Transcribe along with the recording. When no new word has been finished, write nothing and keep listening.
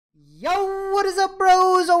Yo, what is up,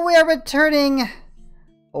 bros? We are returning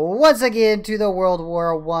once again to the World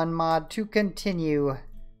War I mod to continue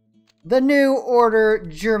the New Order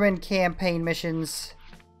German campaign missions.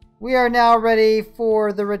 We are now ready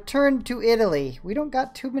for the return to Italy. We don't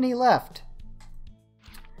got too many left.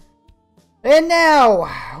 And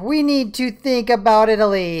now, we need to think about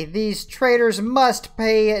Italy. These traitors must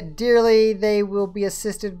pay dearly. They will be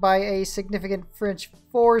assisted by a significant French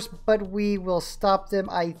force, but we will stop them,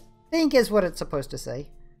 I think is what it's supposed to say.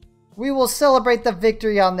 We will celebrate the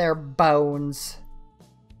victory on their bones.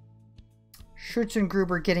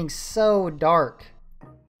 Schützengruber getting so dark.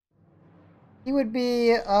 He would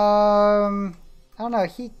be, I don't know,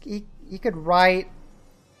 he could write,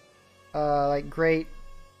 like great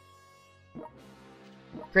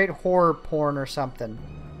horror porn or something.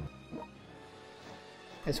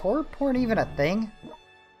 Is horror porn even a thing?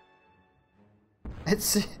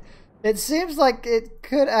 It seems like it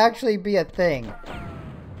could actually be a thing.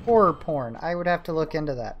 Horror porn. I would have to look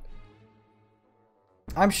into that.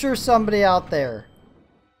 I'm sure somebody out there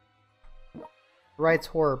writes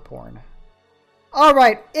horror porn.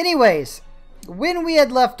 Alright, anyways, when we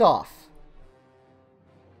had left off,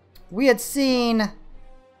 we had seen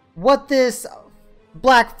what this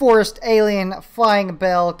Black Forest alien flying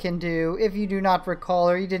bell can do. If you do not recall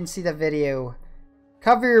or you didn't see the video,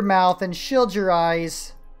 cover your mouth and shield your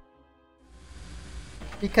eyes,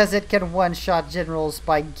 because it can one-shot generals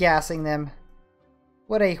by gassing them.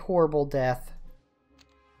 What a horrible death.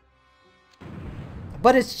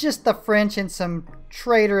 But it's just the French and some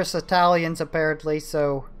traitorous Italians apparently,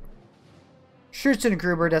 so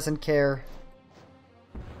Schützengruber doesn't care.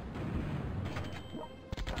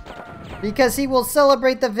 Because he will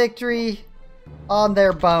celebrate the victory on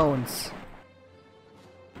their bones.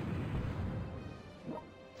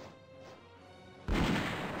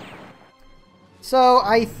 So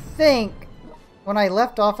I think when I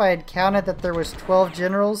left off I had counted that there was 12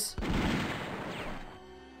 generals.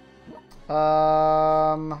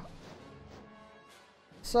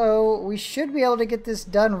 So we should be able to get this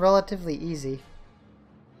done relatively easy.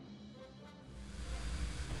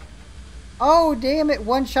 Oh, damn it,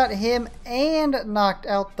 one-shot him and knocked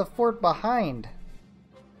out the fort behind.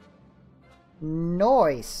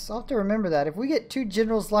 Nice. I'll have to remember that. If we get two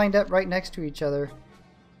generals lined up right next to each other,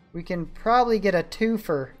 we can probably get a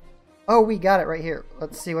twofer. Oh, we got it right here.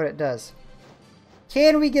 Let's see what it does.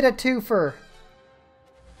 Can we get a twofer?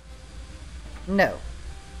 No.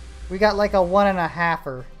 We got like a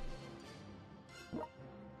 1.5-er.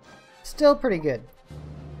 Still pretty good.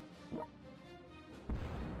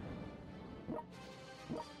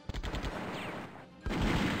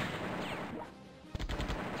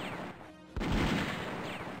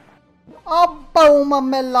 Oh, boom! A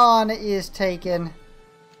Milan is taken.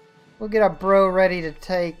 We'll get a bro ready to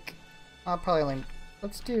take. I'll probably only.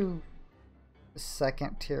 Let's do the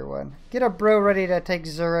second tier one. Get a bro ready to take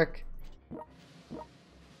Zurich.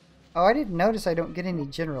 Oh, I didn't notice I don't get any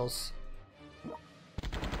generals.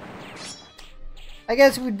 I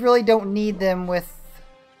guess we really don't need them with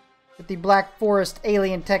the Black Forest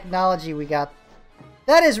alien technology we got.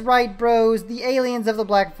 That is right, bros. The aliens of the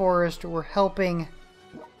Black Forest were helping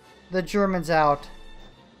the Germans out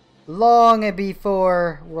long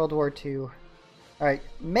before World War II. Alright,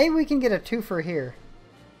 maybe we can get a twofer here.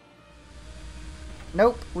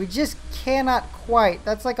 Nope, we just cannot quite.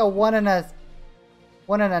 That's like a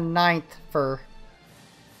 1.9 fur.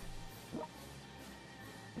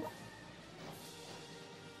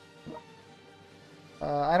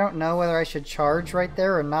 I don't know whether I should charge right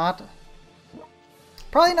there or not.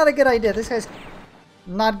 Probably not a good idea. This guy's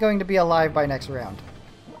not going to be alive by next round.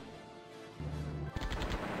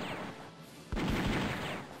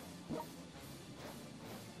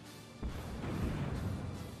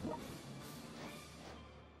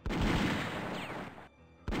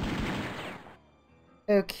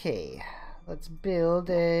 Okay, let's build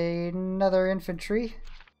another infantry.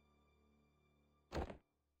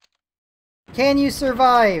 Can you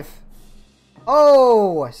survive?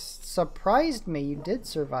 Oh, surprised me. You did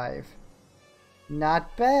survive.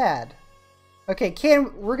 Not bad. Okay,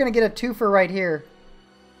 we're gonna get a twofer right here.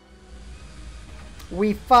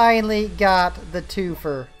 We finally got the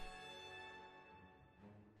twofer.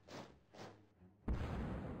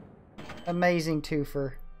 Amazing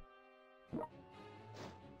twofer.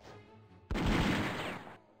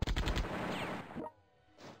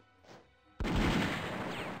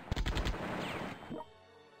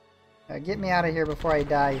 Get me out of here before I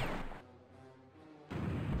die.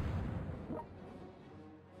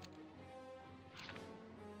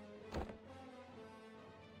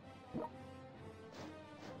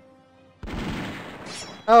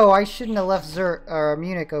 Oh, I shouldn't have left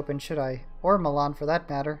Munich open, should I? Or Milan, for that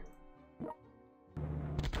matter.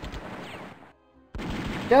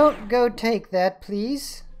 Don't go take that,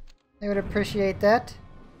 please. I would appreciate that.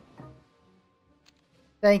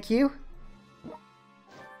 Thank you.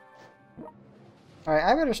 Alright,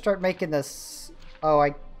 I better start making this... Oh,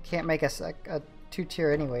 I can't make a 2-tier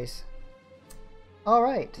anyways.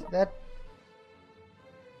 Alright, that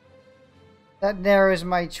narrows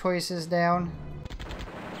my choices down.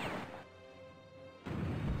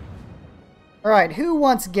 Alright, who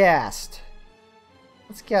wants gassed?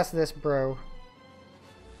 Let's gas this, bro.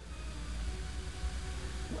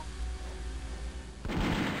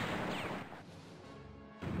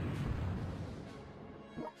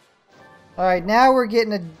 Alright, now we're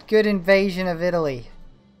getting a good invasion of Italy.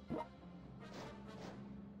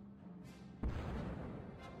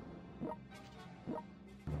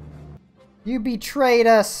 You betrayed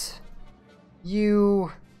us.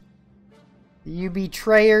 You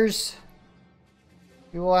betrayers.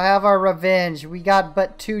 We will have our revenge. We got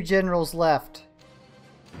but 2 generals left.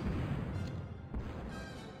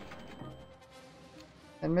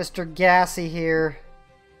 And Mr. Gassy here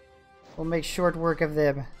will make short work of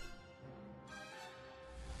them.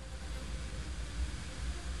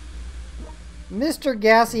 Mr.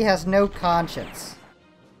 Gassy has no conscience.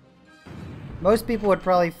 Most people would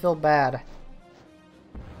probably feel bad.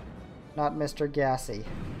 Not Mr. Gassy.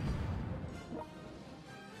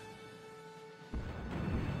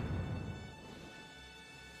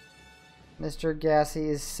 Mr. Gassy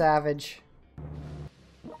is savage.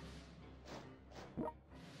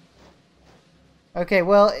 Okay,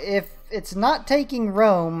 well, if it's not taking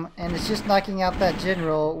Rome and it's just knocking out that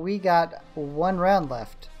general, we got 1 round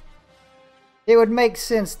left. It would make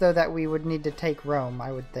sense, though, that we would need to take Rome,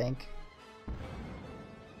 I would think.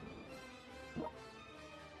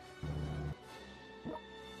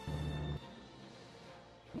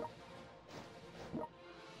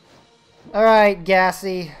 Alright,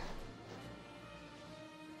 Gassy.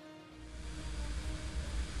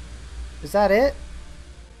 Is that it?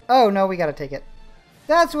 Oh, no, we gotta take it.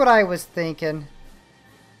 That's what I was thinking.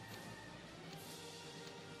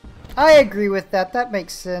 I agree with that. That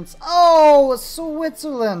makes sense. Oh,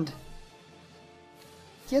 Switzerland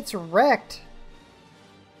gets wrecked.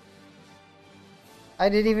 I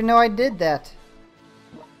didn't even know I did that.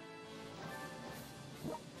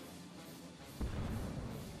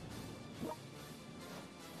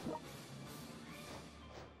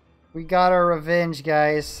 We got our revenge,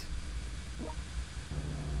 guys.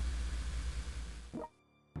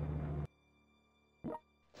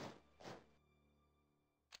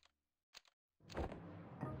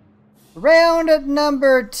 Round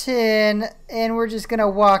number 10, and we're just gonna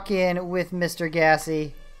walk in with Mr.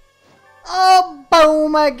 Gassy. Oh,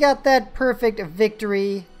 boom! I got that perfect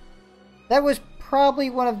victory. That was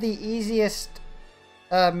probably one of the easiest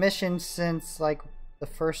missions since, like, the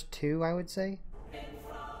first 2, I would say.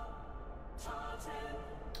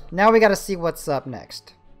 Now we gotta see what's up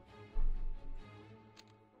next.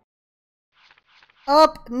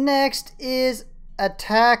 Up next is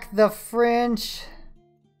attack the French.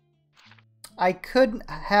 I couldn't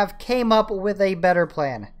have came up with a better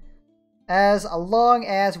plan. As long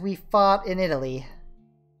as we fought in Italy.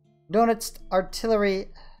 Donetsk artillery...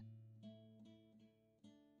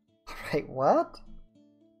 Alright, what?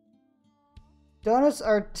 Donetsk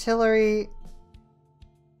artillery...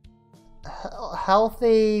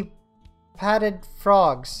 Healthy padded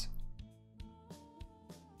frogs.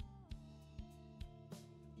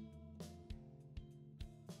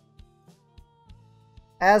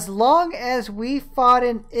 As long as we fought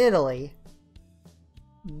in Italy,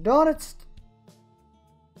 Donetsk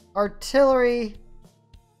artillery,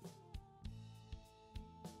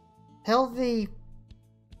 healthy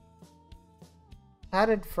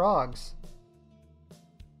padded frogs.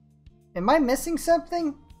 Am I missing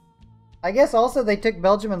something? I guess also they took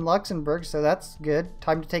Belgium and Luxembourg, so that's good.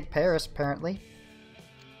 Time to take Paris, apparently.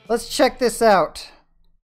 Let's check this out.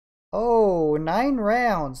 Oh, 9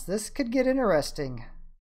 rounds. This could get interesting.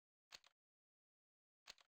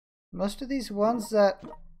 Most of these ones that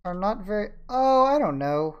are not very... Oh, I don't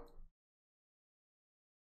know.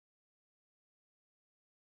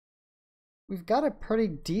 We've got a pretty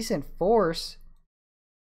decent force.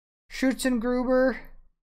 Schutzengruber.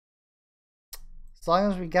 As long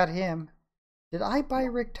as we got him. Did I buy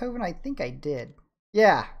Richthofen? I think I did.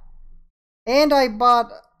 Yeah. And I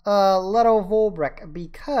bought Leto Volbrecht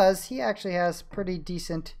because he actually has pretty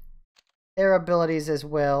decent air abilities as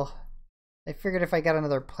well. I figured if I got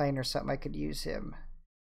another plane or something, I could use him.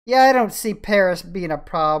 Yeah, I don't see Paris being a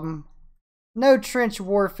problem. No trench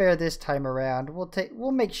warfare this time around.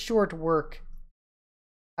 We'll make short work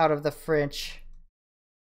out of the French.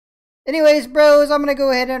 Anyways, bros, I'm gonna go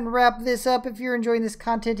ahead and wrap this up. If you're enjoying this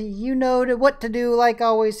content, you know what to do. Like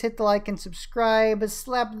always, hit the like and subscribe.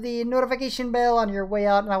 Slap the notification bell on your way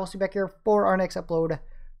out, and I will see you back here for our next upload.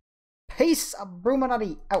 Peace,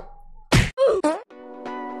 Bruchminati out.